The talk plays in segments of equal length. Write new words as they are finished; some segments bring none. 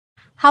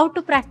how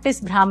to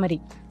practice Bhramari.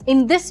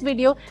 In this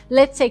video,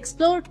 let's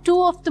explore two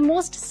of the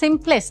most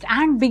simplest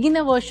and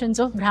beginner versions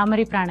of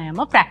Brahmari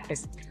Pranayama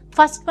practice.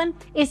 First one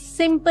is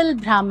simple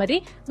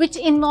Bhramari, which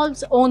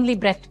involves only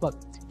breath work.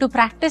 To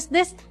practice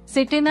this,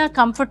 sit in a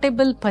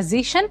comfortable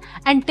position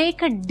and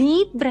take a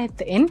deep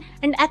breath in,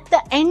 and at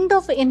the end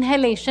of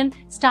inhalation,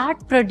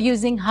 start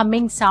producing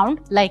humming sound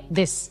like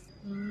this.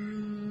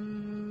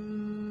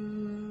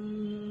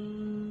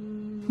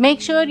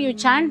 Make sure you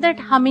chant that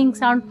humming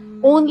sound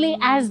only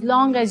as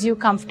long as you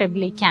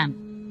comfortably can.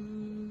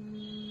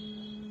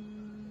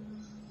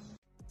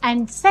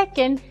 And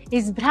second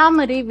is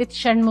Bhramari with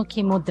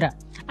Shanmukhi Mudra.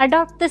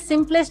 Adopt the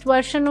simplest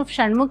version of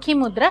Shanmukhi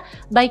Mudra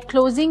by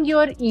closing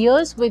your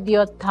ears with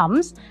your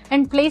thumbs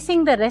and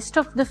placing the rest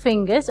of the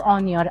fingers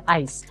on your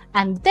eyes.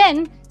 And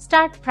then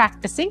start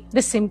practicing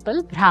the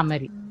simple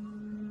Bhramari.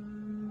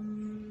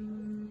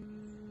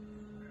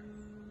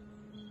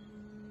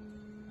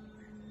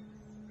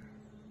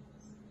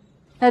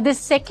 Now, this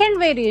second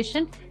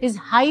variation is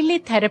highly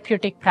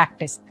therapeutic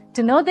practice.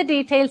 To know the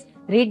details,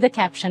 read the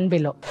caption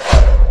below.